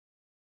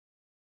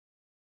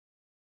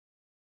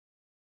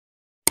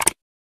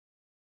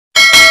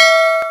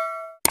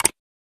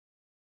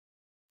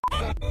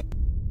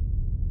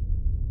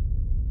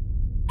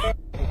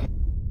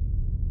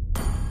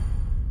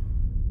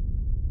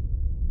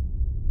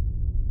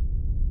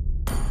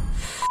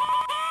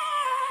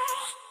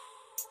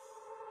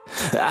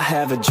I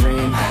have a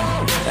dream,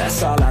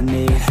 that's all I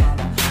need.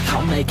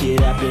 I'll make it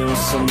happen with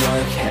some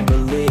work and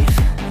belief.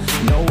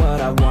 Know what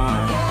I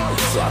want,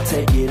 so I'll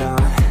take it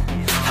on.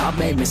 I've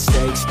made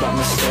mistakes, but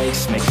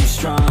mistakes make you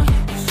strong.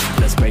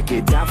 Let's break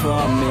it down for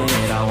a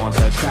minute. I want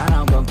the crown,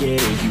 I'm gon'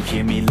 get it. You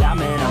hear me loud,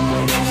 man, I'm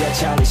winning. Yeah,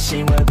 Charlie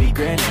Sheen will be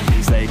grinning.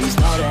 These ladies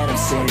know that I'm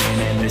sinning,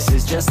 and this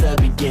is just the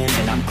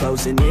beginning. I'm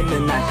closing in the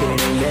night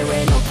inning. There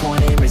ain't no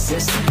point in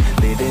resisting.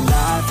 Living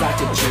life like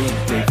a dream,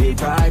 live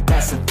it right,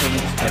 that's the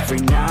thing. Every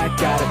night,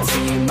 got a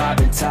team, I've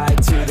been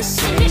tied to the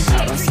scene.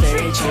 Out on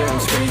stage, here I'm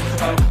screaming,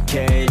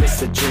 okay,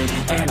 it's a dream.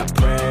 And I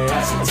pray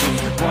as a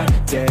team, one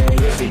day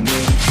it'll be me.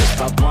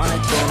 If I want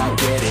it, then I'll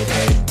get it.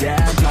 Head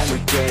down, don't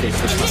regret it.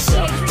 Push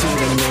myself to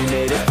the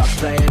limit. If I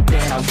play it,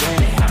 then I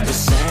win it. I'm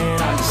just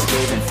saying, I'm just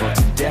living for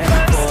today.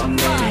 For a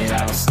minute, I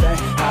don't stay,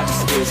 I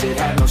just visit.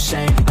 Have no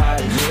shame, I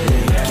admit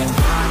it. Looking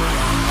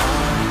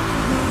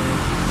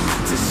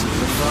to see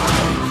if I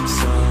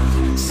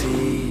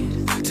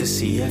succeed, to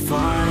see if I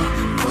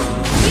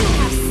You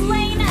have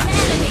slain an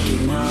enemy.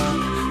 looking up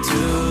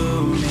to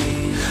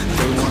me.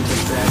 They want the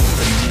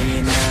best of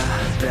me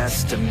now,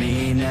 best of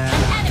me now,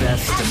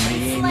 best of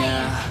me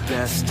now,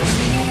 best of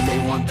me. They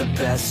want the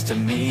best of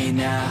me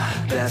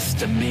now,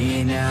 best of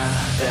me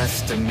now,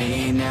 best of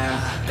me now,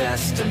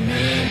 best of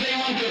me.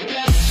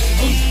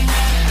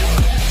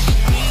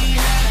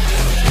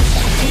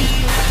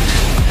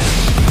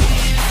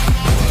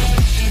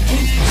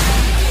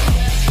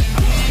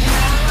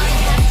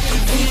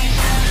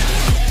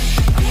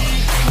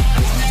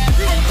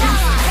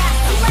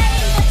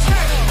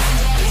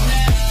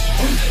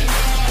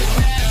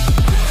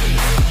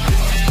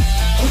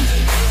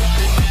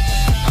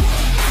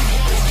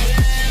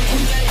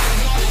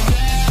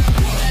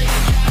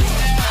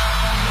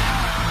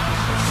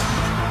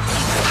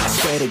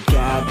 To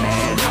God,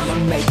 man, I'ma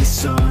make it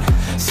soon.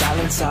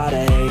 Silence all the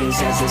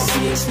haters as they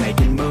see us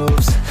making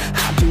moves.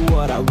 I do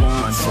what I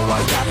want, so I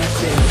got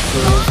nothing to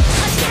prove.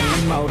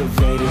 Staying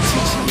motivated,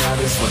 teaching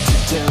others what to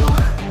do.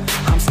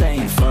 I'm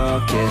staying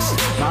focused,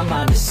 my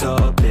mind is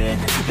open.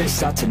 They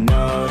start to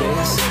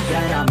notice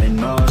that I'm in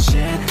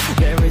motion.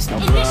 There is no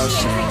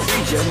motion,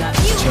 you're not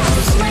just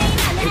chosen.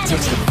 It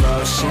takes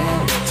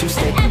devotion to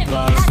stay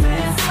composed,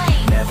 man.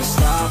 Never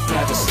stop,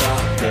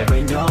 there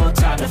ain't no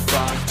time to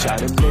fall. Try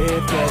to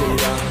live, get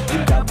it up, you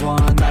got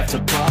one life to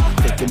pop.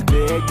 Thinking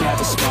big,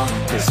 never small,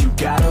 cause you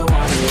gotta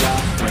want it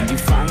all. When you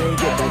finally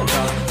get that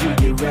call, you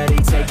get ready,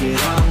 take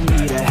it on.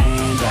 Need a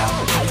hand out,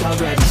 I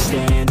already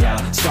stand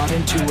out.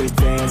 Starting to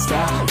advance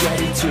now,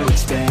 ready to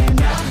expand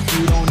now.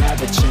 You don't have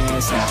a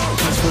chance now,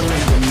 cause we're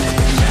in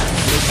demand now.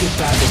 Look at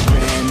by the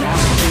brand now,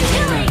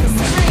 feeling like a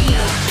man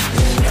now.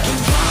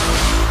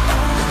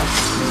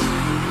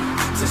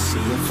 To see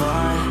if I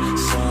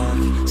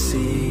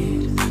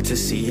succeed, to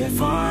see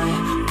if I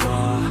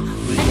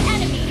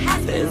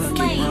believe. They're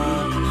looking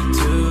up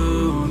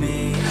to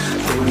me.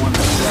 They want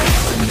the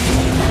best of me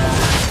now,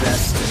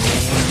 best of me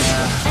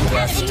now,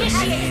 best of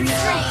me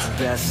now,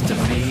 best of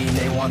me.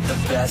 They want the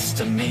best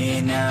of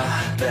me now,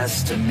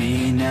 best of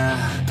me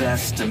now,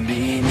 best of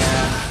me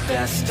now,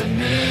 best of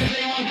me.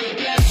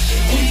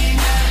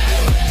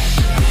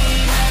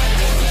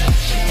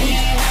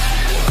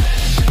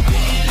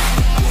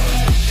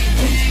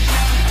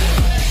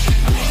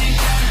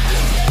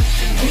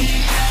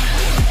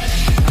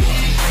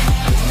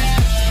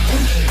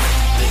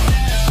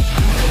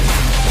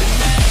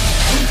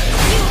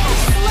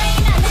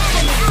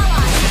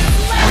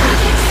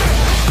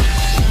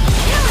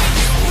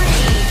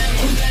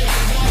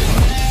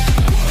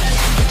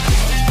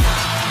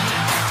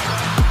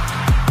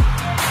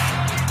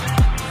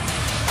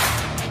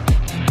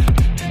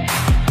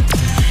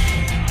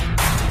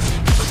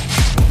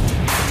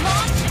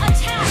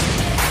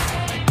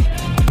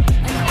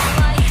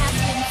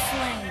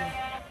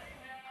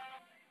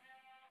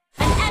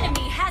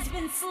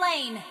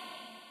 Slain.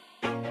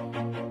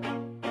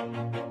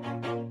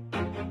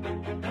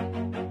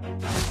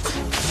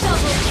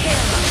 Double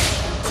kill.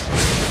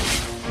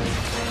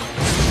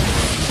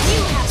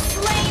 You have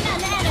slain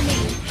an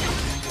enemy.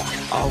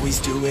 Always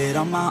do it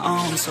on my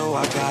own, so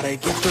I gotta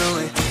get through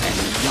it. And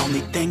the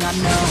only thing I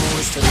know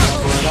is to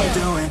love what I'm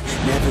doing.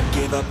 Never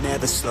give up,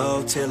 never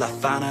slow, till I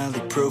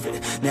finally prove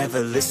it.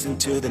 Never listen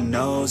to the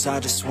no's, I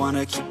just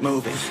wanna keep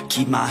moving.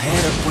 Keep my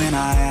head up when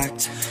I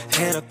act,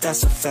 head up,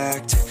 that's a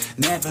fact.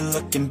 Never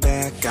looking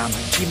back, I'ma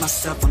keep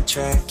myself on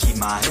track. Keep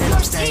my head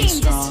up, staying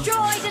strong,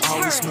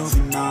 always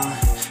moving on.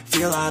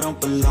 Feel I don't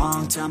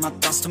belong, tell my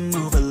thoughts to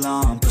move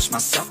along. Push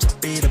myself to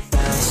be the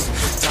best,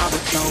 die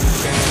with no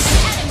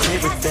regrets.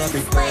 Live with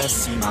every breath,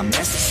 see my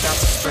message start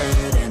to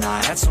spread. And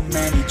I had so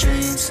many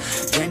dreams,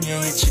 when you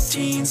hit your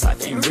teens.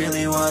 Life ain't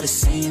really what it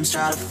seems,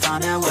 try to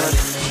find out what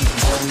it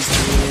means. Always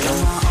do it on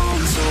my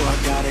own, so I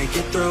gotta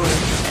get through it.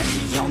 And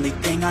the only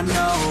thing I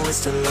know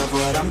is to love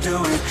what I'm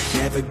doing.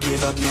 Never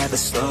give up, never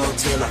slow,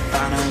 till I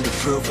finally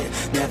prove it.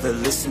 Never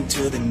listen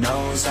to the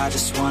no's, I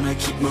just wanna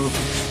keep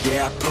moving.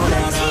 Yeah, I put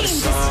out all the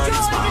stars,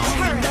 it's my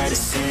only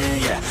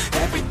medicine. Yeah,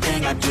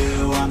 everything I I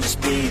do, I'm just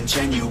being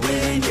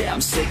genuine. Yeah,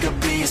 I'm sick of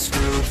being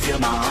screwed, feel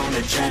my own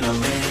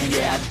adrenaline.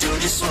 Yeah, I do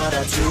just what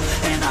I do,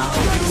 and I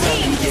hope you let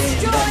me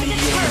in, let me in,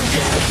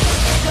 yeah.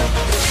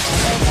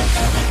 Mega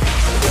kill!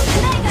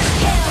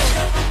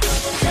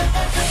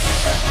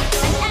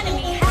 An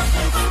enemy has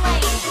been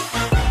slain.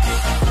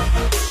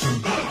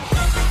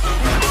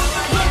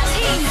 Your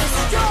team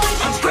destroyed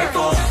the I'm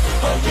grateful,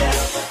 oh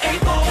yeah,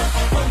 able,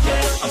 oh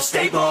yeah, I'm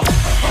stable,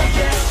 oh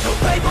yeah, no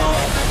label,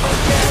 oh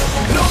yeah,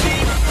 know me,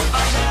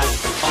 I have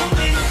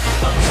only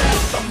a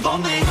path, I'm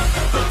lonely,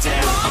 but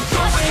damn, I'm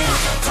going.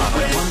 I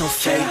want no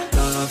fake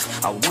love,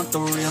 I want the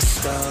real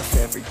stuff.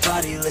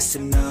 Everybody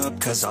listen up,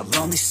 cause I'll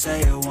only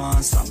say it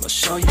once. I'ma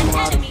show you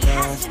all the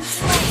path,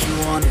 if you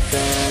want it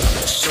bad.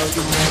 I'ma show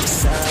you where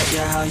it's at,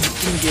 yeah, how you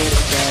can get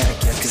it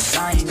back. Yeah, cause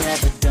I ain't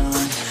never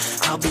done,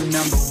 I'll be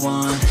number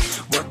one.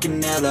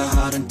 Working hella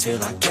hard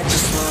until I get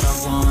just what I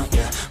want,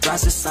 yeah.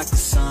 Rises like the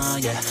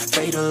sun, yeah,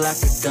 fatal like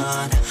a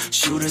gun.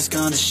 Shooter's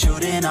gonna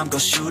shoot and I'm gonna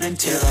shoot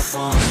until I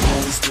fall.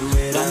 Always do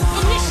it on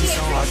my own,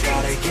 so I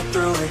gotta get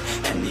through it.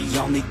 And the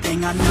only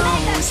thing I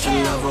know is to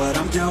love what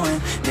I'm doing.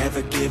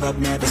 Never give up,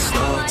 never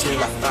slow, till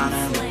I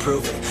finally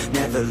prove it.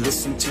 Never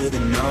listen to the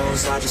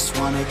no's, I just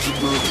wanna keep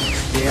moving.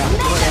 Yeah, I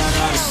put out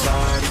all this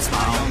art, it's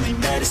my only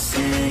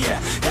medicine, yeah.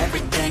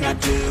 Everything I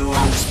do,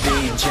 I'm just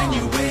being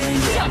genuine.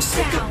 Yeah, I'm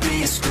sick of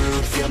being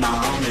screwed, feel my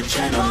own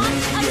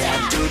adrenaline. Yeah,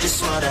 I do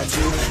just what I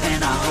do,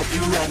 and I hope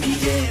you let me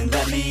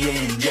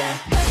in, yeah.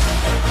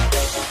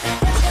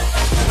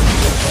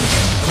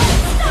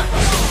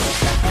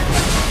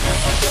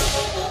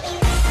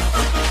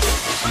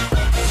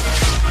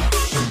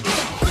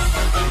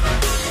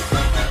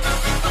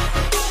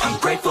 I'm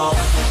grateful,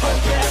 oh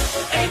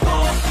yeah,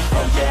 able,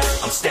 oh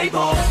yeah, I'm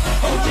stable,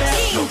 oh yeah,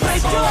 no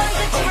label,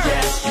 oh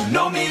yeah, you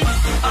know me,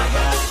 I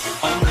have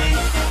only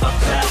a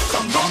path,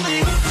 I'm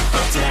lonely,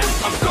 but damn,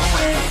 I'm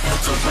going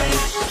to win,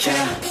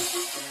 yeah.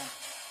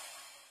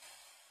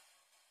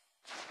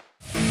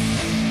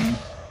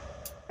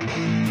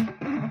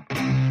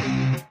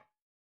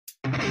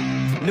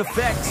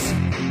 Effects.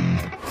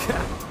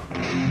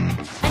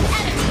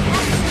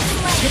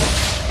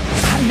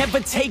 I never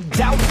take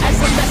doubt as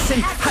a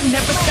lesson, I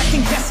never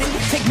second guess it.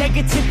 Take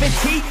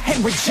negativity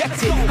and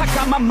reject it. I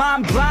got my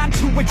mind blind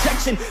to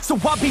rejection, so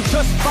I'll be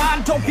just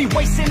fine. Don't be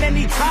wasting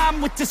any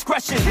time with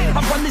discretion.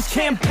 I run this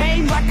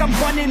campaign like I'm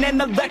running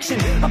an election.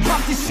 I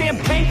pop this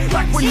champagne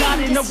like we're not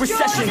in a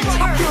recession.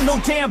 I feel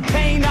no damn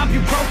pain,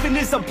 ibuprofen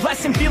is a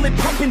blessing. Feel it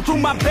pumping through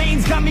my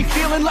veins, got me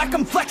feeling like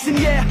I'm flexing,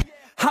 yeah.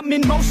 I'm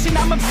in motion,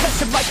 I'm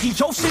obsessive like the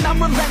ocean,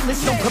 I'm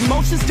relentless. No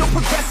promotion, still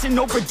progressing,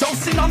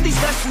 overdosing on these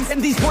lessons. And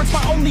these words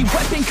my only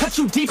weapon, cut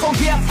you deep, oh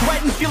yeah, I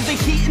threaten. Feel the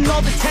heat and all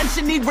the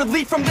tension, need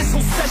relief from this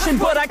whole session.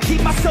 But I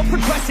keep myself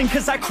progressing,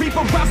 cause I creep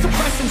around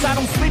suppressions. I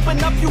don't sleep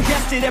enough, you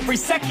guessed it, every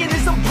second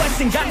is a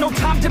blessing. Got no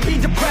time to be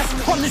depressed,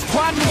 on this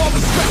grind you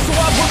always stress. So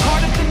I work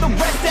harder than the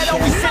rest, that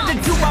always said to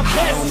do my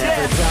best. I don't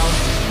ever doubt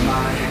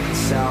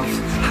myself,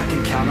 I can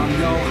count on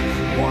no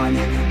one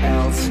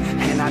else.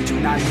 And I do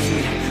not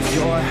need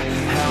your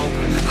help,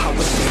 I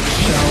was in the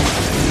show,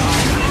 not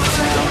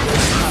tell.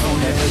 I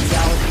don't ever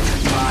doubt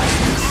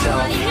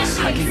myself,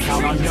 I can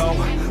count on no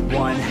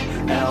one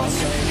else.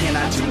 And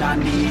I do not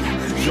need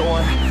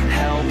your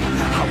help,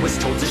 I was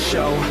told to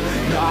show,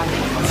 not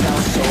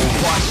tell. So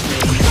watch me.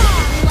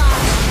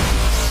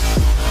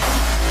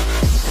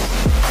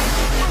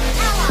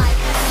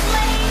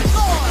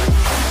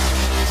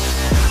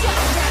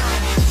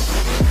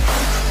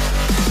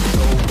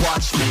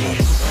 Watch me.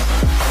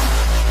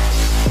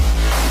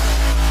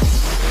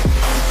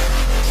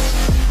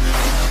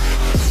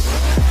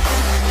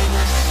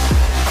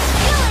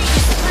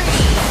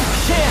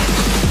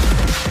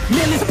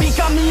 Man, this beat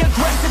got me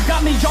aggressive,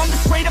 got me on the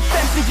straight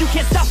offensive. You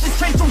can't stop this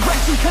train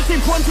direction, cause it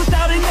runs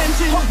without an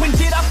engine. But when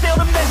did I fail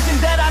to mention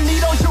that I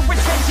need all your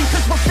attention?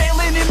 Cause we're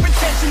failing in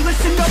retention,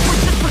 listen up or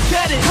just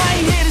forget it.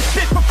 I ain't here to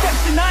spit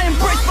perfection, I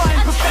embrace my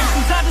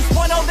imperfections. I just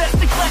want all that's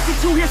neglected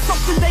to hear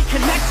something they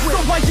connect with.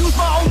 So I use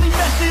my only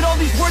method, all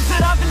these words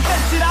that I've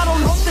invested. I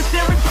don't hope that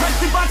they're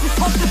impressive, I just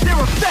hope that they're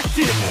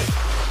effective.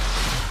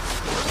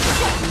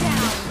 Shut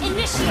down,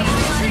 initiate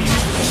retreat.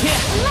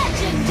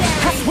 Legendary.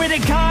 I swear to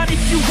God,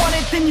 if you want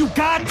it, then you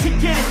got to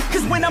get it.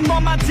 Cause when I'm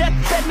on my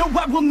deathbed, no,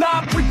 I will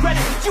not regret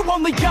it. You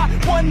only got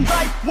one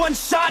life, one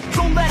shot,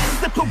 don't let it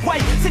slip away.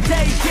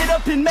 Today, get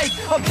up and make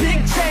a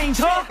big change,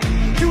 huh?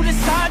 You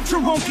decide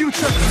your own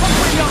future. A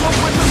winner or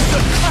a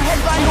loser, a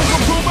headline or a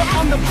rumor,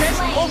 on the bench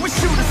or a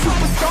shooter,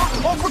 superstar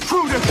or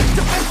recruiter,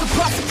 defensive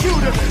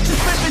prosecutor,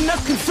 just living a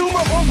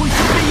consumer, or will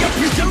you be a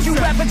producer? You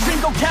have a dream,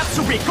 go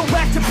capture it, go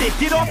activate,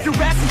 get off your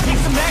ass and take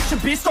some action,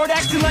 bitch. Start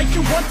acting like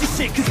you want this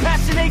shit, cause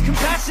passion ain't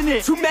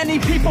compassionate. Too many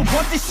people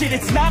want this shit,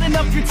 it's not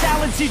enough you're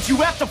talented, you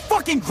have to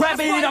fucking grab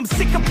it. I'm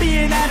sick of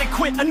being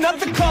adequate,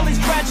 another college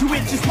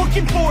graduate, just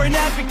looking for an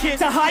advocate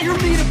to hire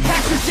me to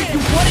pack the shit.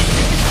 You want it,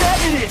 it's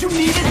evident, you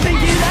need it, then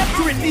get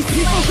after it. it. These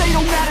people, they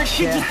don't matter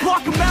shit, Yeah. just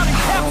block them out and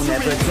I don't capture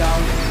ever it.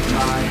 doubt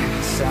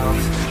myself.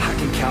 I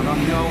can count on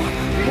no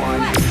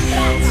one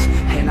else,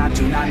 and I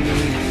do not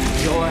need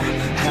your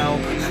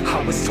help.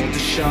 I was told to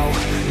show,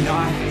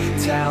 not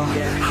tell.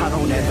 I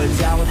don't ever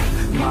doubt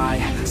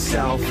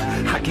myself.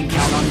 I can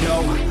count on no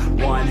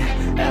one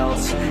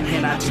else,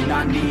 and I do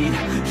not need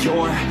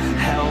your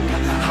help.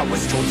 I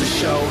was told to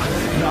show,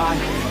 not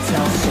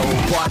tell. So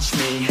watch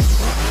me.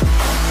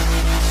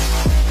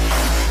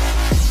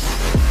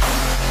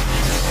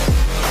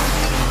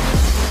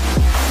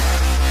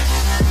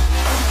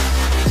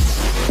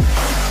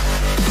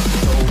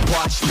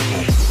 Watch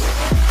me.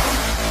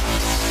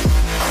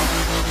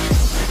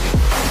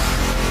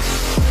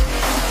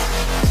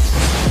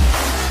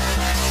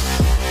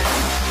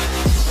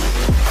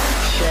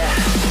 Yeah,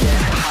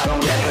 I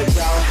don't ever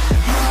doubt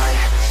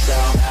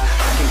myself.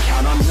 I can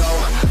count on no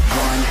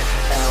one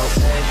else,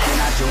 and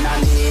I do not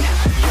need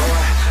your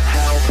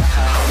help.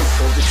 I was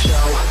told to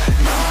show,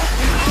 not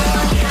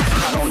tell.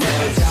 I don't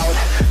ever doubt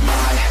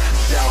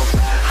myself.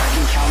 I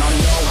can count on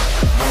no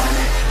one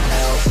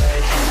else,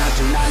 and I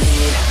do not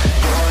need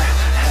your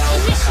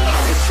help. I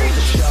was told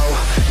to show,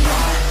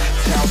 not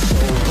tell.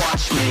 So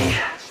watch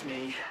me.